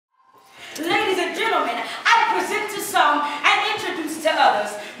and gentlemen, I present to some and introduce to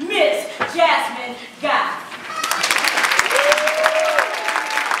others, Miss Jasmine Guy.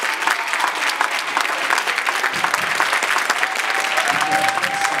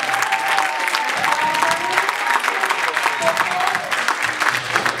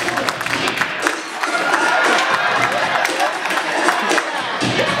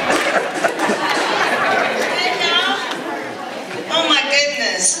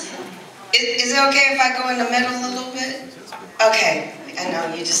 Is it okay if I go in the middle a little bit? Okay, I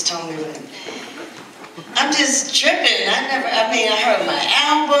know, you just told me when. I'm just tripping. I heard my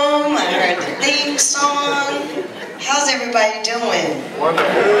album, I heard the theme song. How's everybody doing?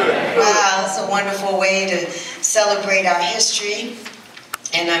 Wonderful. Wow, it's a wonderful way to celebrate our history.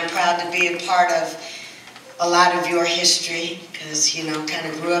 And I'm proud to be a part of a lot of your history, because, you know, kind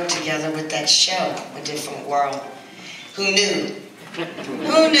of grew up together with that show, A Different World. Who knew?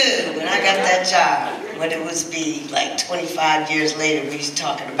 Who knew when I got that job, what it would be like 25 years later, we was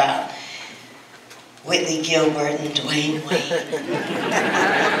talking about Whitley Gilbert and Dwayne Wayne.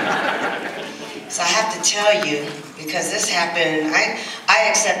 So I have to tell you, because this happened, I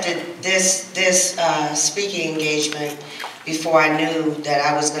accepted this speaking engagement before I knew that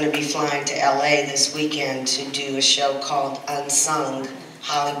I was going to be flying to LA this weekend to do a show called Unsung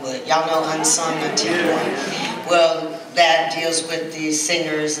Hollywood. Y'all know Unsung on TV? Well, that deals with the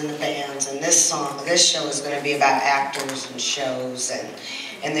singers and the bands, and this show is going to be about actors and shows,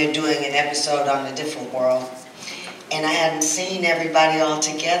 and they're doing an episode on A Different World. And I hadn't seen everybody all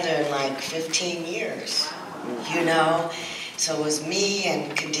together in like 15 years, you know? So it was me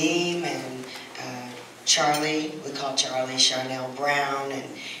and Kadeem and Charlie, we call Charlie Charnel Brown,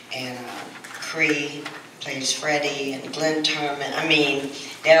 and Cree plays Freddie, and Glenn Turman, I mean,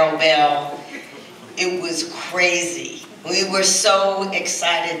 Daryl Bell. It was crazy. We were so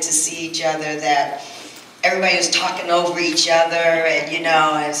excited to see each other that everybody was talking over each other, and, you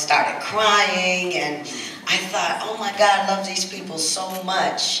know, and started crying, and I thought, oh my God, I love these people so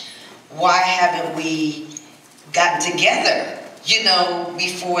much. Why haven't we gotten together, you know,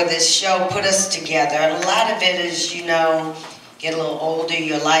 before this show put us together? And a lot of it is, you know, get a little older,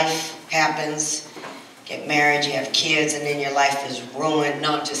 your life happens, get married, you have kids, and then your life is ruined.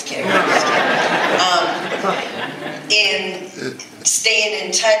 No, I'm just kidding. I'm just kidding. And staying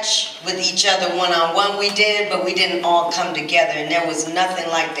in touch with each other one-on-one we did, but we didn't all come together. And there was nothing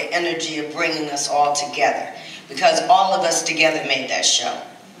like the energy of bringing us all together, because all of us together made that show.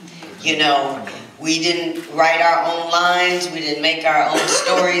 You know, we didn't write our own lines. We didn't make our own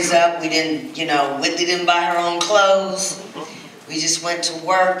stories up. We didn't, you know, Whitley didn't buy her own clothes. We just went to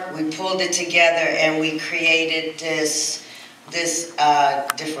work, we pulled it together, and we created this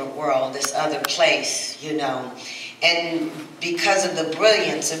different world, this other place, you know. And because of the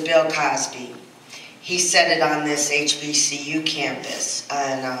brilliance of Bill Cosby, he said it on this HBCU campus.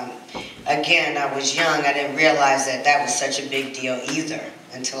 And again, I was young, I didn't realize that that was such a big deal either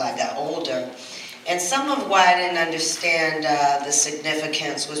until I got older. And some of why I didn't understand the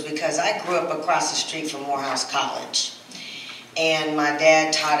significance was because I grew up across the street from Morehouse College. And my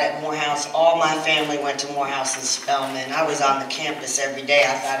dad taught at Morehouse. All my family went to Morehouse and Spelman. I was on the campus every day.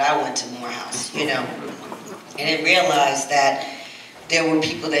 I thought I went to Morehouse, you know. And I realized that there were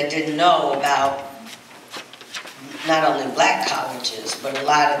people that didn't know about not only black colleges, but a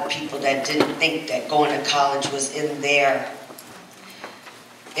lot of people that didn't think that going to college was in their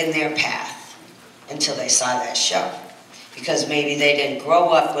path until they saw that show. Because maybe they didn't grow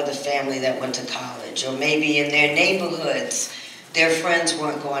up with a family that went to college, or maybe in their neighborhoods their friends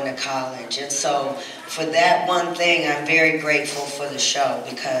weren't going to college. And so for that one thing, I'm very grateful for the show,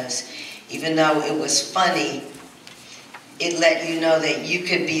 because even though it was funny, it let you know that you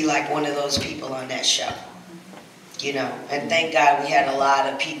could be like one of those people on that show, you know. And thank God we had a lot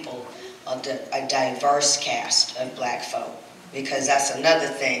of people, a diverse cast of black folk, because that's another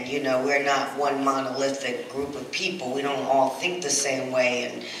thing, you know, we're not one monolithic group of people. We don't all think the same way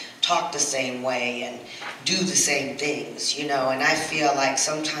and talk the same way and do the same things, you know. And I feel like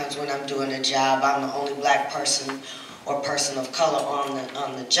sometimes when I'm doing a job, I'm the only black person or person of color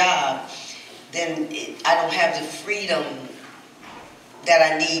on the job, then I don't have the freedom that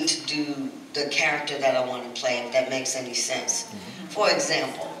I need to do the character that I want to play, if that makes any sense. For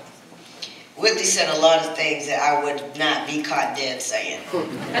example, Whitley said a lot of things that I would not be caught dead saying,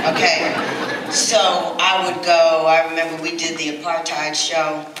 okay? So I would go, I remember we did the apartheid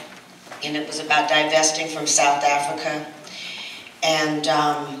show, and it was about divesting from South Africa, and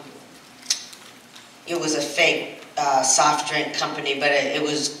it was a fake soft drink company, but it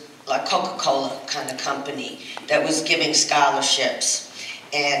was like Coca-Cola kind of company that was giving scholarships.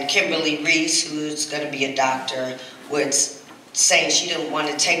 And Kimberly Reese, who's going to be a doctor, was saying she didn't want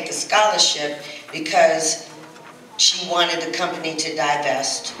to take the scholarship because she wanted the company to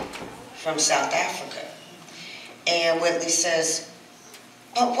divest from South Africa. And Whitley says,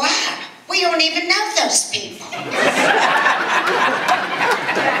 but why? We don't even know those people. And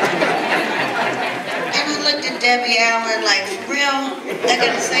I looked at Debbie Allen like, for real? They're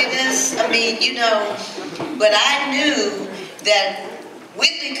going to say this? I mean, you know, but I knew that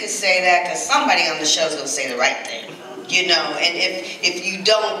Whitley could say that because somebody on the show is going to say the right thing. You know, and if you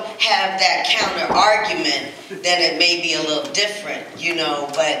don't have that counter argument, then it may be a little different, you know,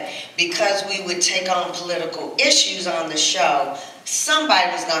 but because we would take on political issues on the show,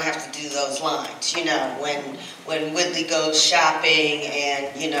 somebody was going to have to do those lines, you know, when Whitley goes shopping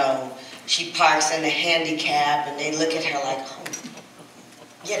and, you know, she parks in the handicap and they look at her like, oh,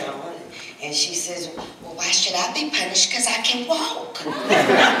 you know, and she says, well, why should I be punished? Because I can walk.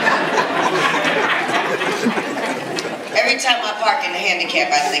 Every time I park in the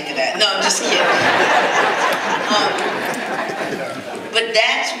handicap, I think of that. No, I'm just kidding. But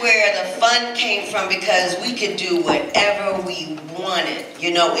that's where the fun came from, because we could do whatever we wanted.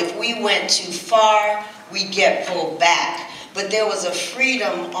 You know, if we went too far, we get pulled back. But there was a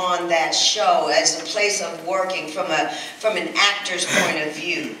freedom on that show as a place of working from an actor's point of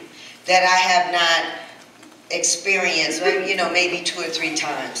view that I have not experienced, you know, maybe 2 or 3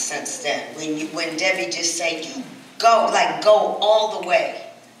 times since then. When Debbie just said, you go all the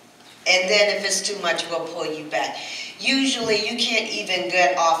way. And then if it's too much, we'll pull you back. Usually you can't even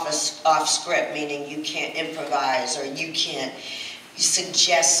get off script, meaning you can't improvise or you can't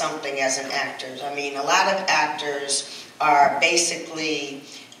suggest something as an actor. I mean, a lot of actors are basically,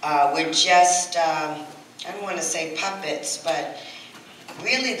 we're just, I don't want to say puppets, but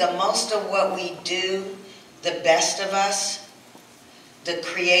really the most of what we do, the best of us, the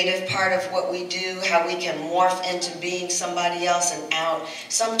creative part of what we do, how we can morph into being somebody else and out,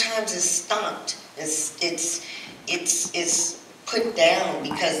 sometimes is stumped. It's put down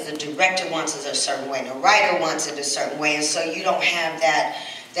because the director wants it a certain way, and the writer wants it a certain way, and so you don't have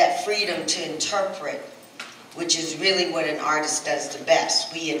that freedom to interpret, which is really what an artist does the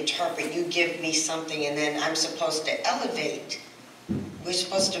best. We interpret. You give me something, and then I'm supposed to elevate. We're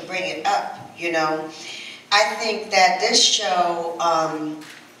supposed to bring it up, you know. I think that this show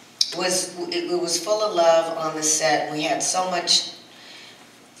was full of love on the set. We had so much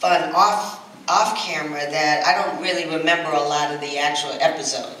fun off camera that I don't really remember a lot of the actual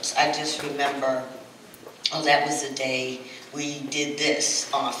episodes. I just remember, oh, that was the day we did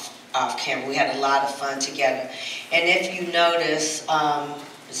this off camera. We had a lot of fun together. And if you notice,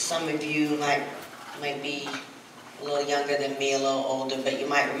 some of you might be a little younger than me, a little older, but you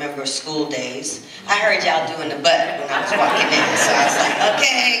might remember School Days. I heard y'all doing the butt when I was walking in, so I was like,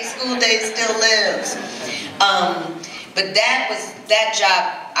 okay, School Days still lives. But that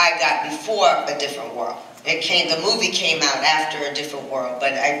job I got before A Different World. The movie came out after A Different World,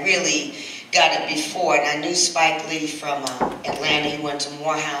 but I really got it before, and I knew Spike Lee from Atlanta. He went to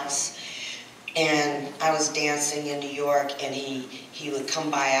Morehouse, and I was dancing in New York, and he would come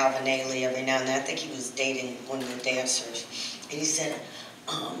by Alvin Ailey every now and then. I think he was dating one of the dancers. And he said,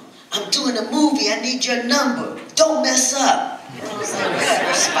 I'm doing a movie, I need your number. Don't mess up. And I was like,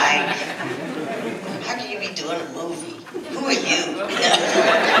 whatever, Spike. How can you be doing a movie? Who are you?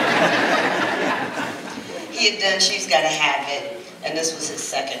 He had done She's Gotta Have It, and this was his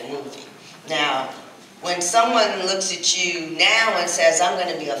second movie. Now, when someone looks at you now and says, I'm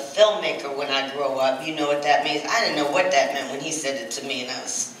going to be a filmmaker when I grow up, you know what that means? I didn't know what that meant when he said it to me when I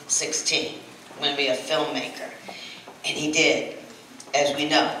was 16. I'm going to be a filmmaker. And he did, as we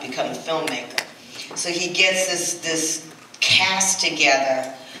know, become a filmmaker. So he gets this cast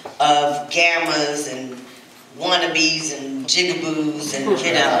together of gammas and wannabes and jigaboos and,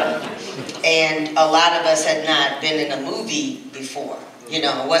 you know, and a lot of us had not been in a movie before. You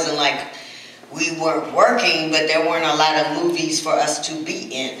know, it wasn't like we weren't working, but there weren't a lot of movies for us to be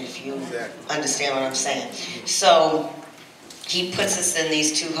in, if you understand what I'm saying. So he puts us in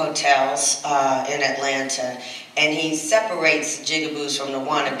these 2 hotels in Atlanta, and he separates the jigaboos from the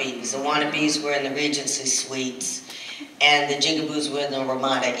wannabes. The wannabes were in the Regency Suites, and the jigaboos were in the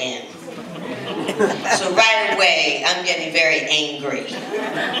Ramada Inn. So right away, I'm getting very angry,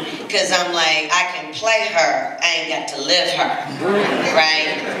 because I'm like, I can play her, I ain't got to live her,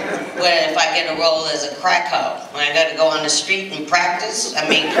 right? What if I get a role as a crack hoe? When I got to go on the street and practice? I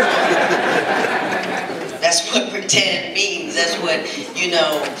mean, come on. That's what pretend means. That's what, you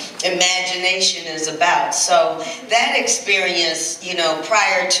know, imagination is about. So that experience, you know,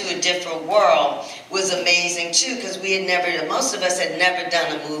 prior to A Different World was amazing too, because we had never, most of us had never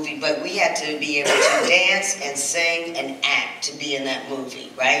done a movie, but we had to be able to dance and sing and act to be in that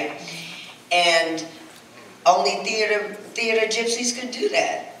movie, right? And only theater gypsies could do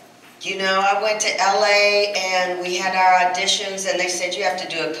that. You know, I went to LA and we had our auditions and they said you have to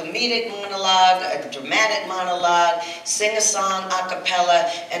do a comedic monologue, a dramatic monologue, sing a song a cappella,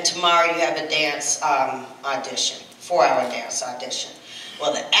 and tomorrow you have a dance audition, 4-hour dance audition.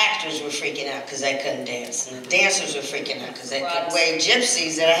 Well, the actors were freaking out because they couldn't dance, and the dancers were freaking out because they couldn't wear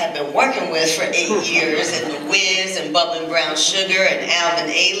gypsies that I had been working with for 8 years, and The Wiz, and Bubbling Brown Sugar, and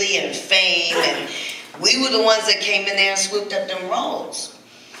Alvin Ailey, and Fame, and we were the ones that came in there and swooped up them roles.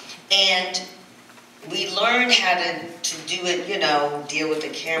 And we learned how to do it, you know, deal with the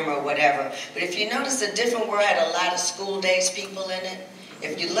camera or whatever. But if you notice, A Different World had a lot of school days people in it.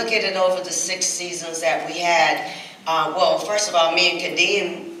 If you look at it over the 6 seasons that we had, well, first of all, me and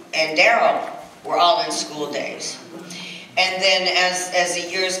Kadeem and Daryl were all in school days. And then as the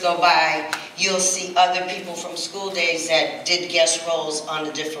years go by, you'll see other people from school days that did guest roles on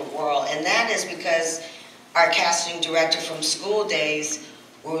A Different World. And that is because our casting director from school days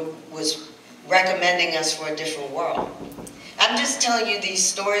was recommending us for A Different World. I'm just telling you these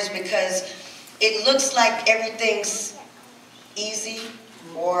stories because it looks like everything's easy,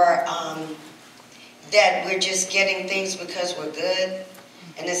 or that we're just getting things because we're good,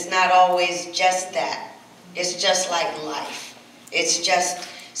 and it's not always just that. It's just like life. It's just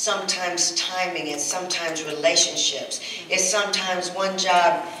sometimes timing, it's sometimes relationships. It's sometimes one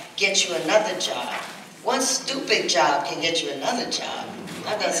job gets you another job. One stupid job can get you another job.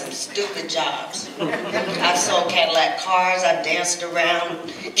 I've done some stupid jobs. I've sold Cadillac cars, I've danced around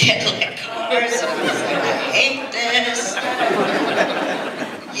Cadillac cars, and I was like, I hate this.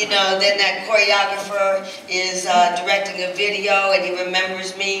 You know, then that choreographer is directing a video and he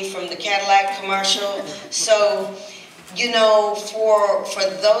remembers me from the Cadillac commercial. So, you know, for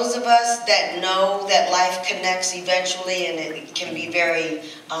those of us that know that life connects eventually and it can be very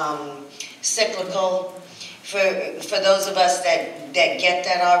cyclical, for those of us that get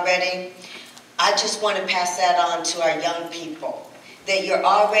that already, I just want to pass that on to our young people, that you're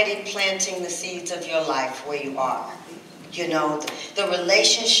already planting the seeds of your life where you are. You know, the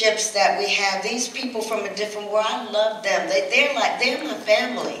relationships that we have, these people from A Different World, I love them. They're my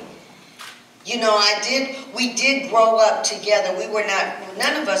family. You know, we did grow up together.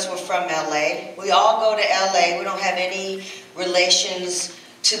 None of us were from LA. We all go to LA. We don't have any relations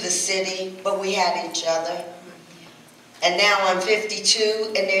to the city, but we had each other. And now I'm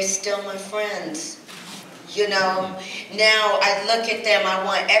 52 and they're still my friends. You know, now I look at them, I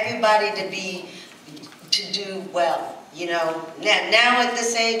want everybody to do well. You know, now at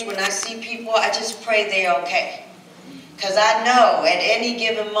this age, when I see people, I just pray they're okay. Because I know at any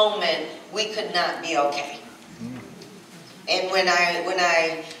given moment, we could not be okay. And when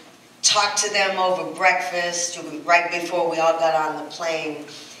I talked to them over breakfast, right before we all got on the plane,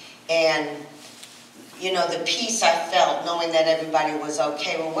 and, you know, the peace I felt knowing that everybody was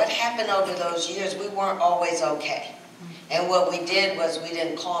okay. Well, what happened over those years, we weren't always okay. And what we did was we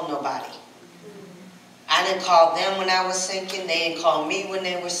didn't call nobody. I didn't call them when I was sinking. They didn't call me when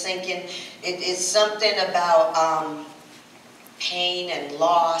they were sinking. It's something about pain and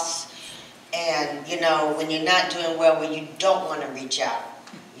loss, and, you know, when you're not doing well, when you don't want to reach out.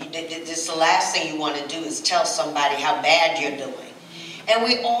 This the last thing you want to do is tell somebody how bad you're doing. And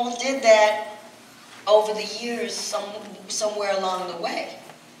we all did that over the years, somewhere along the way.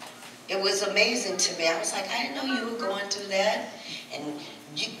 It was amazing to me. I was like, I didn't know you were going through that. And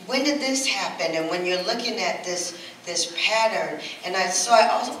when did this happen? And when you're looking at this pattern, and I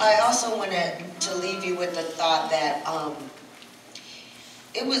also wanted to leave you with the thought that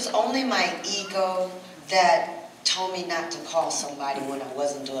it was only my ego that told me not to call somebody when I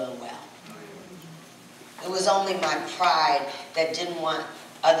wasn't doing well. It was only my pride that didn't want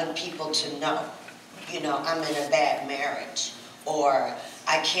other people to know, you know, I'm in a bad marriage, or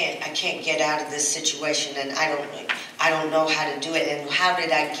I can't get out of this situation, and I don't know how to do it, and how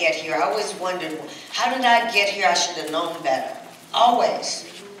did I get here? I always wondered, how did I get here? I should have known better. Always.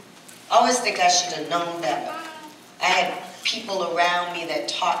 I always think I should have known better. I had people around me that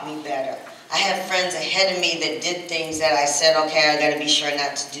taught me better. I had friends ahead of me that did things that I said, okay, I gotta be sure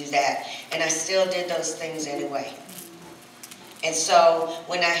not to do that. And I still did those things anyway. And so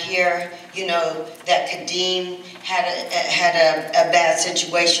when I hear, you know, that Kadeem had a bad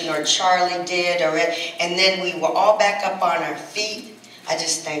situation, or Charlie did, and then we were all back up on our feet, I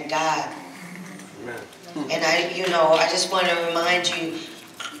just thank God. And I just want to remind you,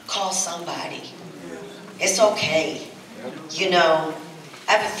 call somebody. It's okay. I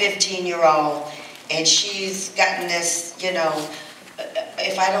have a 15-year-old, and she's gotten this,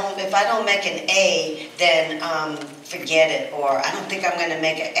 if I don't make an A, then forget it. Or I don't think I'm going to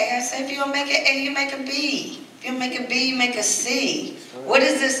make an A. I say, if you don't make an A, you make a B. If you make a B, you make a C. What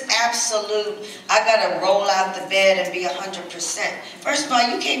is this absolute, I got to roll out the bed and be 100%? First of all,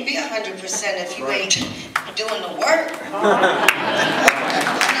 you can't be 100% if you ain't doing the work. I don't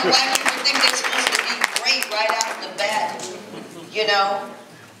know why people think they're supposed to be great right out the bat.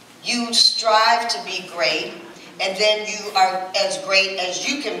 You strive to be great, and then you are as great as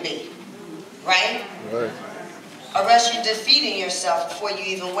you can be, right? Right. Or else you're defeating yourself before you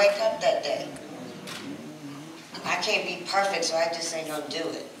even wake up that day. I can't be perfect, so I just ain't gonna do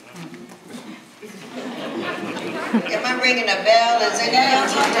it. Am I ringing a bell? Is anyone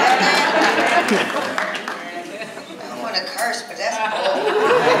else on that? I don't want to curse, but that's bull.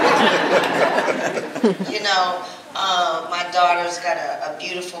 My daughter's got a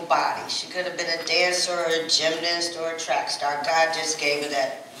beautiful body. She could have been a dancer or a gymnast or a track star. God just gave her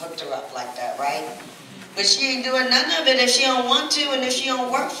that, hooked her up like that, right? But she ain't doing none of it if she don't want to and if she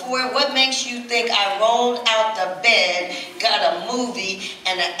don't work for it. What makes you think I rolled out the bed, got a movie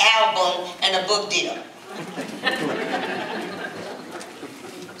and an album and a book deal?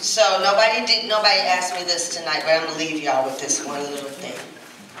 So nobody asked me this tonight, but I'm gonna leave y'all with this one little thing,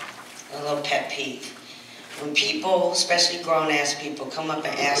 a little pet peeve. When people, especially grown-ass people, come up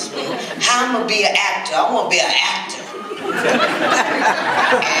and ask me, how I'm gonna be an actor? I wanna be an actor.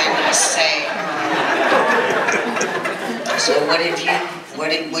 And I say, so what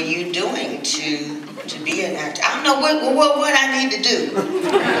were you doing to be an actor? I don't know what I need to do.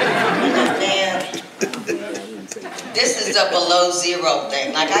 Man, this is a below zero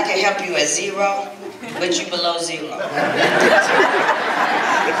thing. Like I can help you at 0, but you below 0.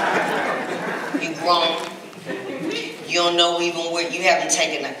 You grown. You don't know even where, you haven't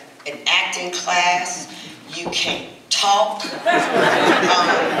taken an acting class. You can't talk.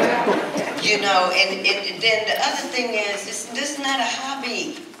 And then the other thing is, this is not a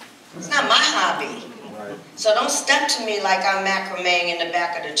hobby. It's not my hobby. Right. So don't step to me like I'm macrameing in the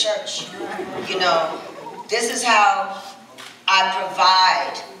back of the church. This is how I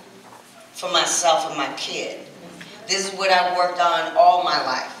provide for myself and my kid. This is what I've worked on all my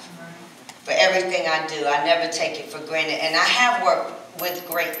life. For everything I do, I never take it for granted. And I have worked with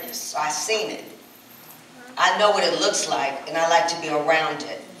greatness, so I've seen it. I know what it looks like, and I like to be around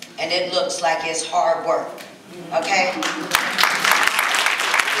it. And it looks like it's hard work, okay? But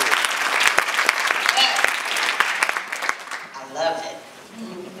I love it,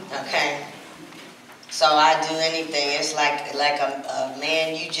 okay? So I do anything. It's like a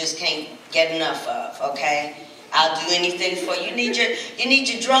man you just can't get enough of, okay? I'll do anything for you. You need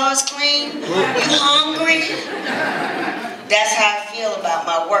your drawers clean? You hungry? That's how I feel about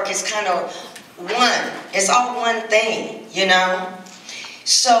my work. It's kind of one. It's all one thing,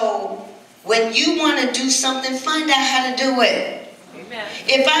 So when you want to do something, find out how to do it. Amen.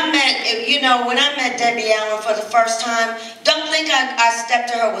 When I met Debbie Allen for the first time, don't think I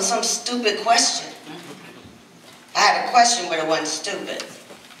stepped to her with some stupid question. I had a question, but it wasn't stupid.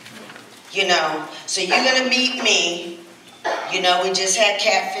 So you're going to meet me, we just had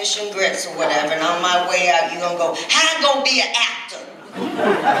catfish and grits or whatever, and on my way out, you're going to go, how I going to be an actor?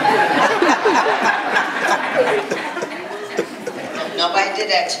 Nobody did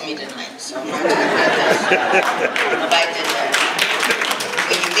that to me tonight, so I'm not going to do that. Nobody did that.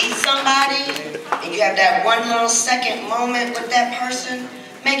 When you meet somebody, and you have that one little second moment with that person,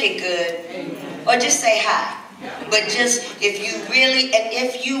 make it good, or just say hi. But just, if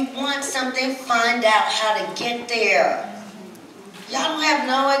you want something, find out how to get there. Y'all don't have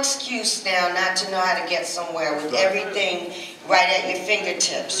no excuse now not to know how to get somewhere with everything right at your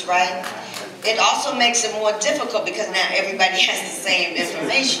fingertips, right? It also makes it more difficult because now everybody has the same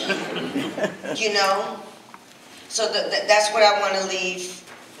information, So that's what I want to leave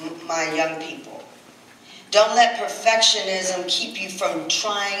my young people. Don't let perfectionism keep you from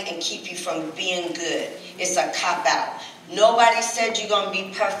trying and keep you from being good. It's a cop-out. Nobody said you're going to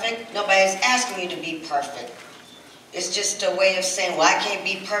be perfect. Nobody's asking you to be perfect. It's just a way of saying, well, I can't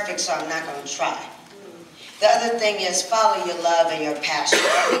be perfect, so I'm not going to try. The other thing is follow your love and your passion.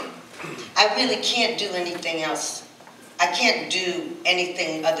 I really can't do anything else. I can't do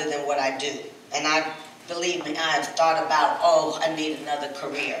anything other than what I do. And believe me, I've thought about, I need another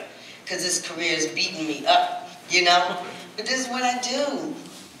career. Because this career is beating me up, But this is what I do.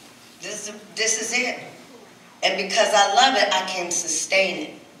 This is it. And because I love it, I can sustain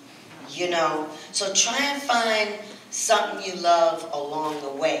it, you know. So try and find something you love along the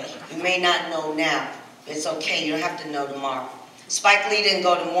way. You may not know now. It's okay, you don't have to know tomorrow. Spike Lee didn't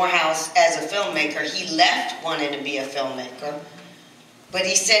go to Morehouse as a filmmaker. He left wanting to be a filmmaker. But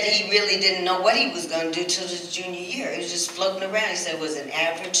he said he really didn't know what he was going to do till his junior year. He was just floating around. He said he was an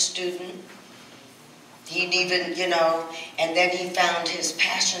average student. He didn't even, you know, and then he found his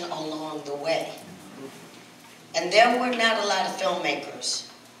passion along the way. And there were not a lot of filmmakers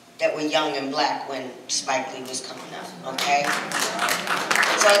that were young and black when Spike Lee was coming up, okay?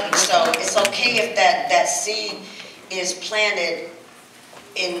 So it's okay if that seed is planted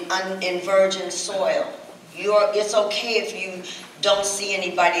in virgin soil. It's okay if you don't see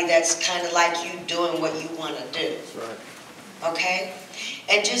anybody that's kind of like you doing what you want to do. That's right. Okay?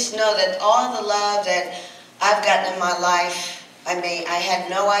 And just know that all the love that I've gotten in my life, I had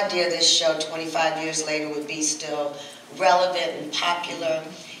no idea this show 25 years later would be still relevant and popular.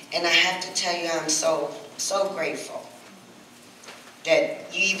 And I have to tell you, I'm so grateful that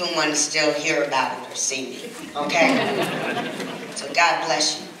you even want to still hear about it or see me. Okay? So God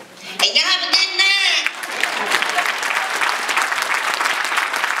bless you. And y'all have a good night.